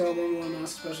can discard 1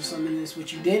 monster special summon this,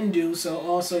 which you didn't do, so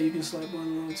also you can select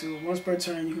 1 2. Once per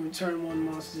turn, you can return 1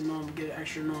 monster to normal, get an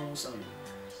extra normal summon.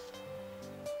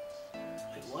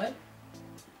 What?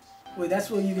 Wait, that's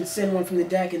where you can send one from the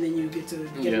deck and then you get to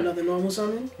get another normal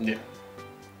summon? Yeah.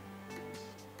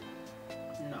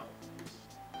 No.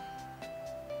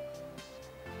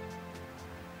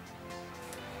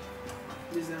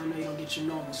 This is how I know you don't get your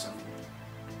normal summon.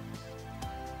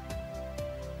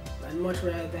 I'd much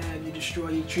rather have you destroy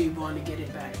your tree bond to get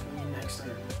it back on your next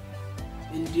turn.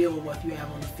 And deal with what you have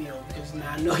on the field. Because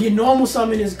now I know your normal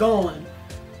summon is gone.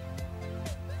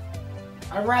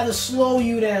 I'd rather slow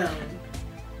you down.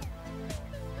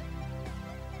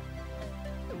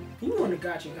 You want to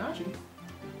gotcha.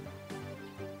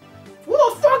 Who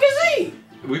the fuck is he?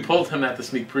 We pulled him at the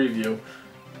sneak preview.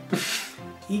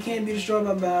 He can't be destroyed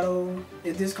by battle.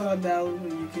 If this card battle,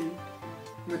 you can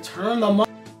return the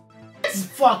money. It's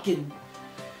fucking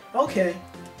okay.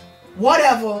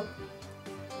 Whatever.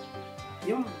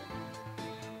 And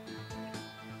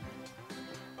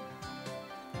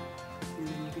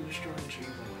then you can destroy the tree.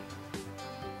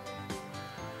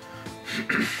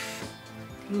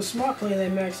 You were smart playing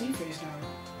that Maxi face down.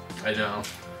 I know.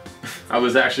 I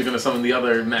was actually going to summon the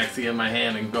other Maxi in my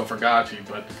hand and go for Gachi,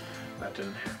 but that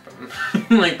didn't happen.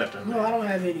 Like, that didn't happen. I don't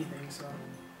have anything, so.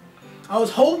 I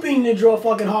was hoping to draw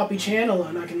fucking Harpy Channeler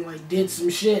and I can, like, did some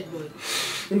shit, but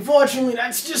unfortunately,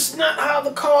 that's just not how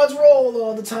the cards roll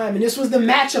all the time. And this was the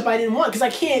matchup I didn't want, because I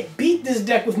can't beat this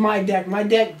deck with my deck. My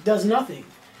deck does nothing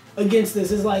against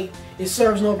this. It's like, it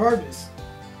serves no purpose.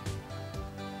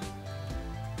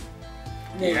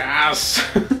 Yes!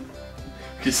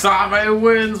 Kisame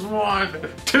wins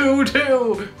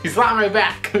 1-2-2! Kisame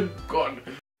back! Good.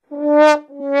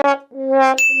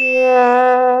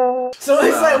 So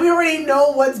it's like we already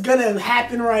know what's gonna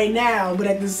happen right now, but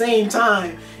at the same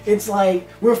time, it's like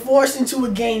we're forced into a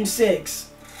game 6.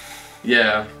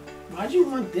 Yeah. Why'd you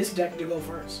want this deck to go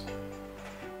first?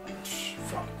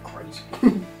 Fucking crazy.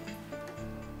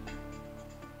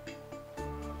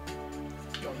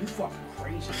 Yo, you fucking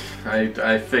crazy.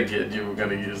 I figured you were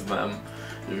gonna use them.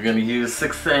 You were gonna use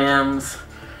 6 Sams.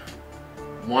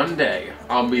 One day,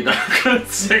 I'll be the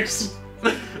 6.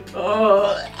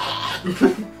 Oh.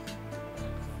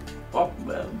 Fuck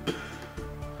them.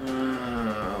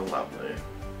 Lovely.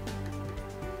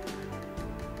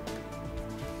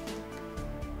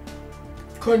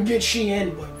 Couldn't get she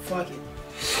in, but fuck it.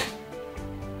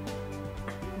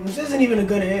 This isn't even a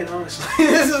good hand, honestly.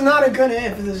 This is not a good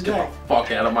hand for this deck. Get the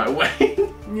fuck out of my way.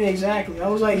 Yeah, exactly. I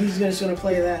was like, he's just gonna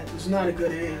play that. It's not a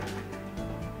good hand.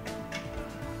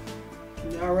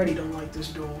 I already don't like this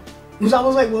duel. Because I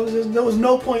was like, well, there was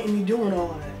no point in me doing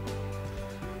all of that.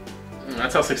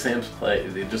 That's how 6 Sams play.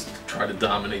 They just try to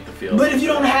dominate the field. But if you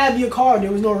don't have your card,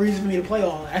 there was no reason for me to play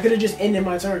all that. I could have just ended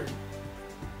my turn.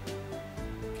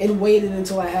 And waited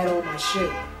until I had all my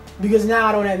shit. Because now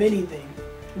I don't have anything.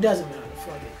 It doesn't matter.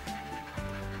 Fuck it.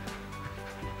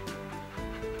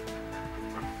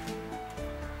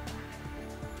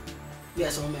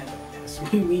 Yes, Omega. Yes.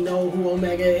 We know who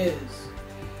Omega is.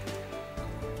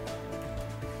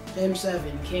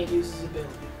 M7 can't use his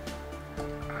ability.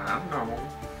 I don't know.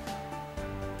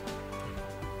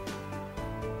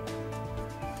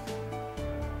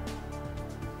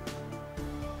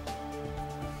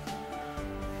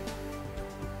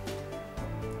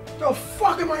 The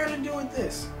fuck am I gonna do with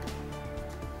this?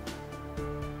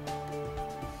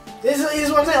 This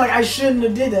is what I'm saying. Like, I shouldn't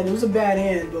have did that. It was a bad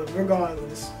hand, but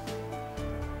regardless.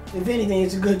 If anything,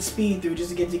 it's a good speed through just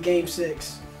to get to game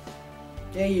 6.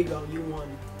 There you go. You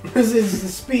won. This is the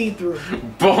speed through.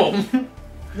 Boom.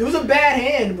 It was a bad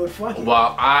hand, but fuck it.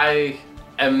 Well, I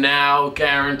am now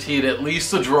guaranteed at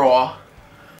least a draw.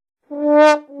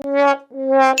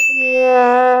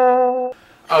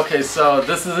 Okay, so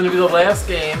this is going to be the last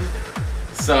game.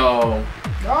 So...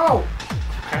 Go!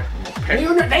 Okay.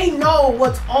 They know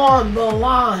what's on the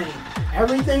line.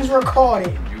 Everything's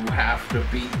recorded. You have to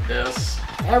beat this.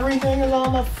 Everything is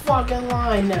on the fucking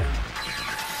line now.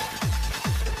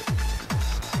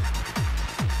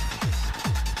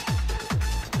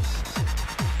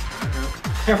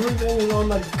 Everything is on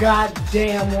the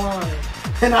goddamn line.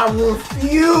 And I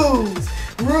refuse!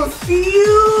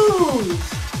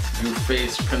 You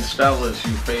faced Constellas,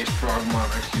 you faced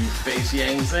Frogmonarchs, you faced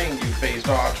Yang Zing, you faced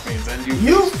Archfiends, and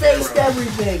you faced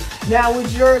everything! Now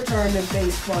it's your turn to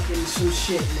face fucking some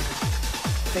shit, man.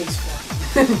 Face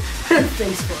fucking.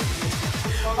 Face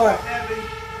fucking. Alright.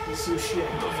 Some shit.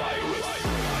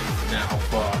 Now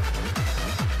fuck.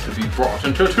 To be brought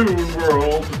into Toon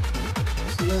World.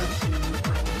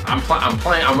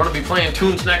 I'm gonna be playing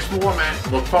Toon's next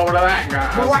format. Look forward to that,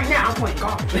 guys. But right now I'm playing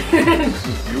garbage.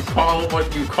 You call it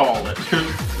what you call it.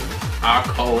 I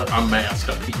call it a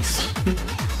masterpiece.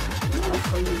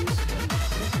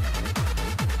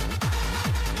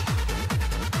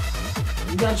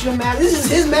 got your This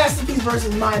is his masterpiece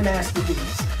versus my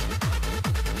masterpiece.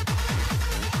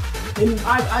 And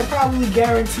I probably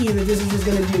guarantee that this is just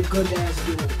gonna be a good ass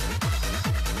duel.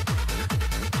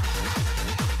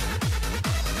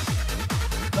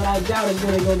 But I doubt it's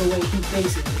gonna go the way he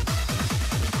thinks it is.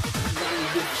 I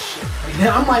don't give a shit right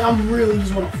now. I'm really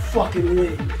just wanna fucking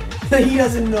win. He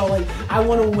doesn't know, like, I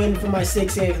wanna win for my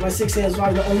 6 hands. My 6 hands is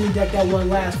probably the only deck that won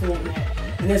last format.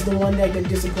 And that's the one deck that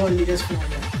disappointed me this format.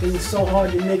 Because it's so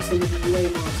hard to mix it with the UA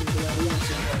monsters that I want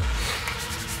to.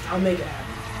 I'll make it happen.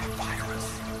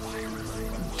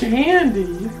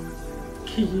 Candy?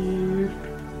 Cute.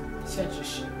 Set your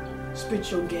shit. Spit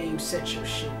your game, set your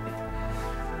shit.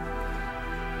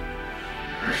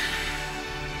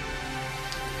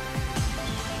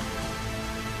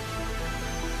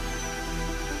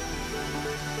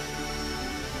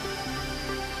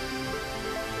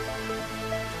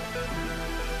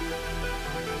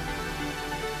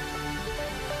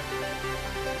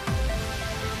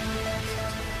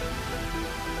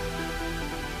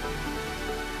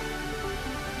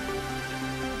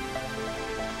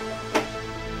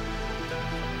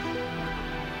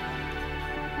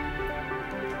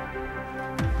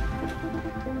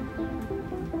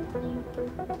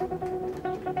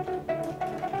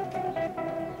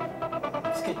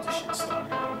 Let's get this shit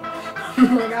started.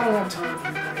 I'm like, I don't have time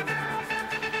for this right now.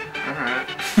 Alright.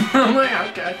 I'm like,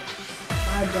 okay.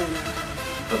 I don't have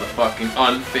time. For the fucking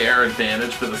unfair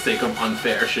advantage for the sake of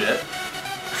unfair shit.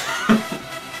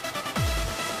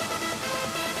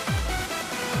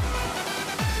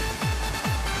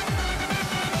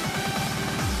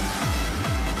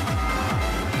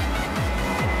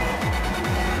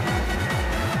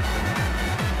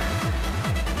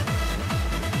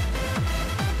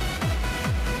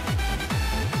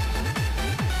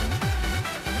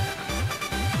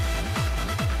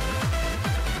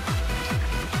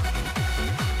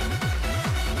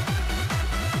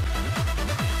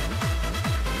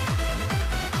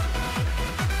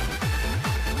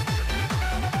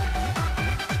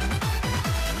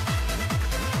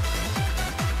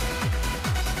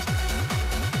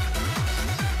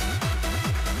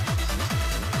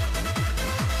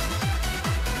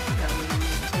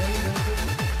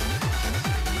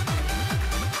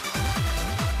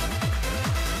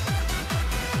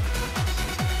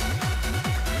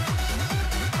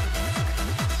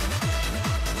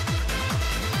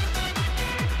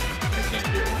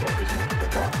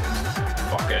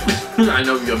 I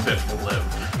know your bitch will live,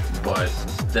 but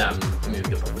them need to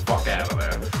get the fuck out of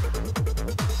there.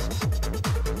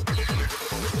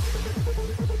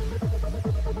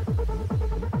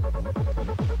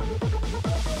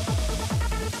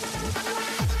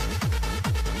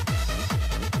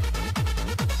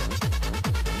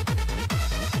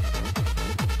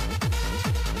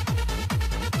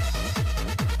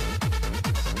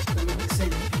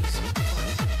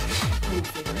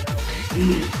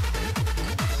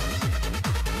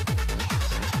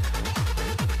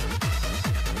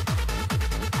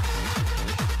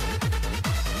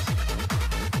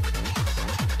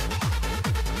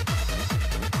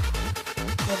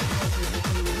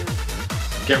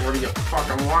 Get rid of your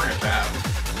fucking wire tab.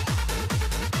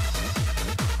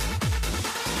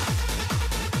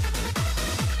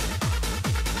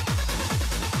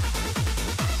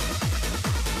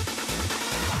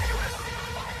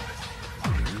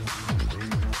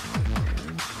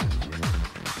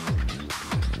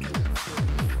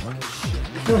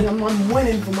 I'm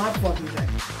winning for my fucking deck.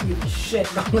 You shit,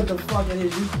 don't what the fuck it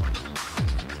is. You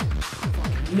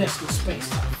fucking missed with space.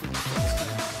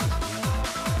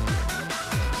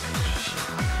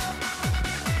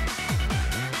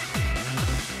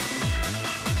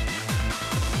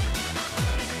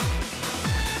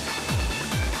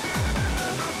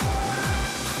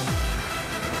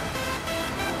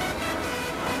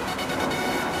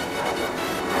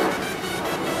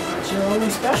 You're only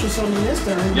special summon this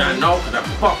turn. Yeah, I know, cause that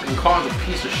fucking card's a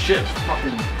piece of shit.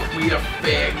 Fucking queer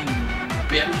faggy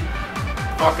bitch.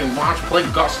 Fucking why don't you play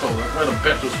Gusto? That's where the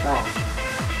bitch is from.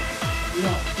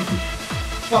 No.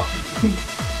 Fuck you.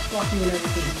 Fuck you and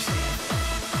everything you say.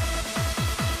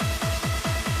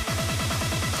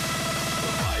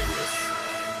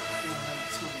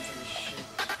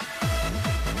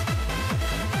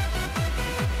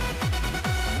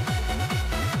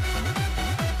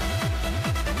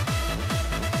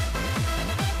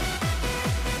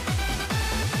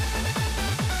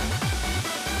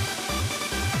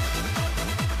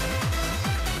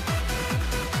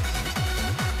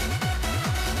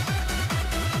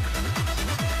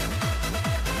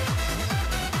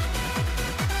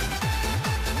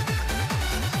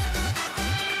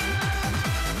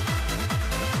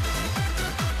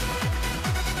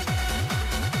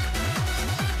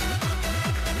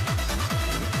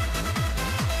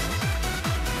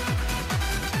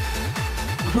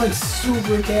 I'm like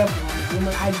super careful on it. I'm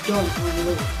like, I don't want to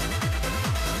lose.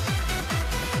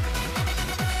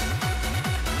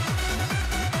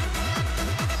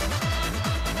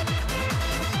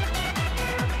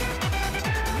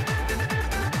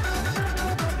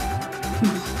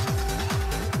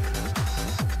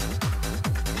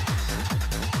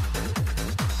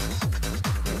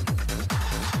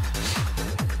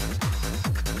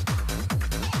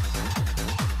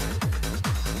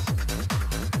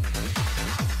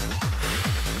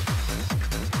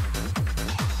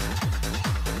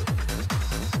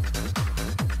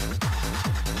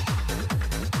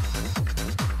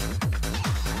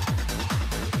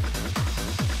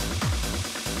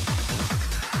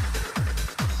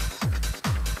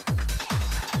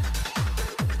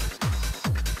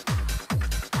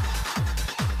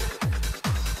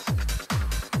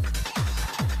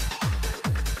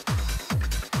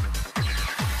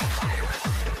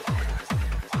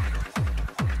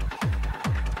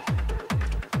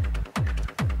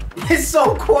 It's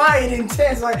so quiet and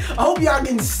tense. Like, I hope y'all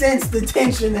can sense the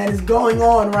tension that is going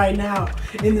on right now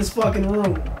in this fucking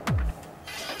room.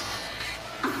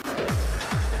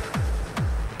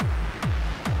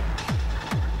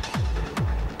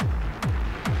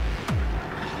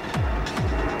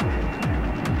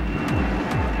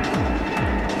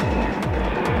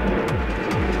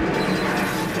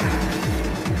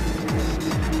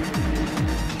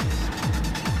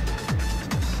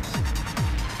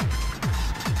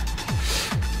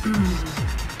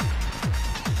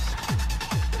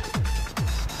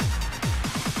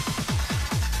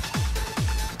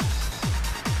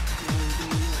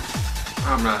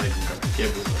 I'm not even gonna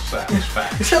give you the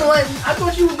satisfaction. Like, I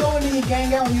thought you would go into your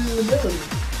gang out and use his ability.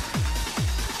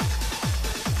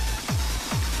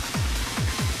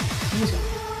 You just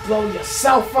gonna blow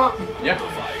yourself up. Yeah.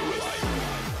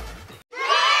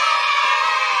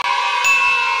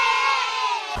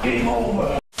 Game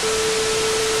over.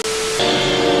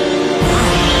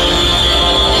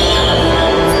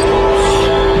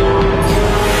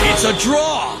 It's a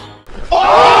draw.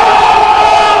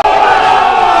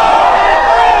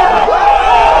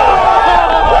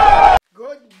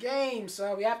 Good game,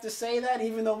 so we have to say that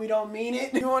even though we don't mean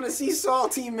it. You want to see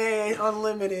Salty Man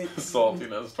Unlimited.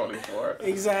 Saltiness 24.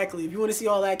 Exactly. If you want to see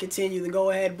all that continue, then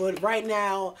go ahead. But right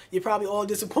now, you're probably all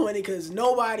disappointed because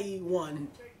nobody won.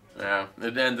 Yeah,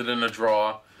 it ended in a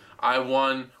draw. I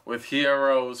won with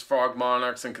Heroes, Frog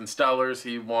Monarchs, and Constellars.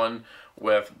 He won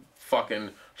with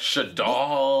fucking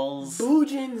Shaddolls.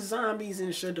 Boojin, Zombies,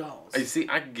 and Shaddolls. You see,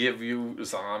 I give you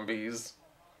zombies,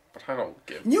 but I don't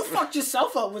give You fucked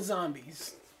yourself up with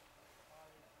zombies.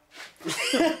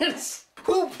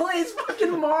 Who plays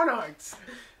fucking Monarchs?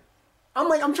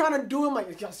 I'm trying to do him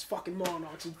like, just fucking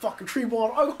Monarchs and fucking Tree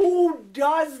Monarchs. Like, who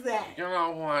does that? You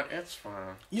know what? It's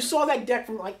fine. You saw that deck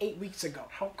from like 8 weeks ago.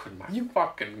 How could my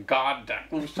fucking god deck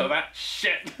lose to that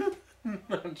shit?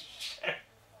 Shit.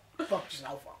 Fuck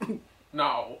yourself up.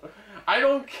 No. I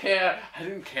don't care. I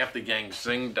didn't care if the Gang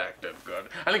Zing deck did good.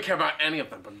 I didn't care about any of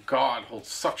them, but God holds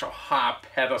such a high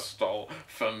pedestal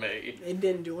for me. It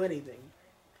didn't do anything.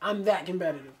 I'm that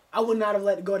competitive. I would not have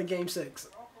let it go to game 6.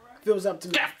 If it was up to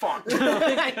me. Get fucked!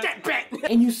 Get back!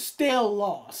 And you still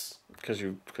lost. Because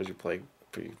you play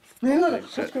pretty...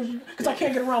 Because I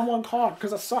can't get around one card,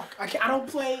 because I suck. I don't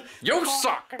play... You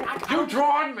suck! You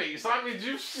drawn me, so that means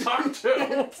you suck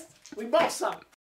too! We both suck.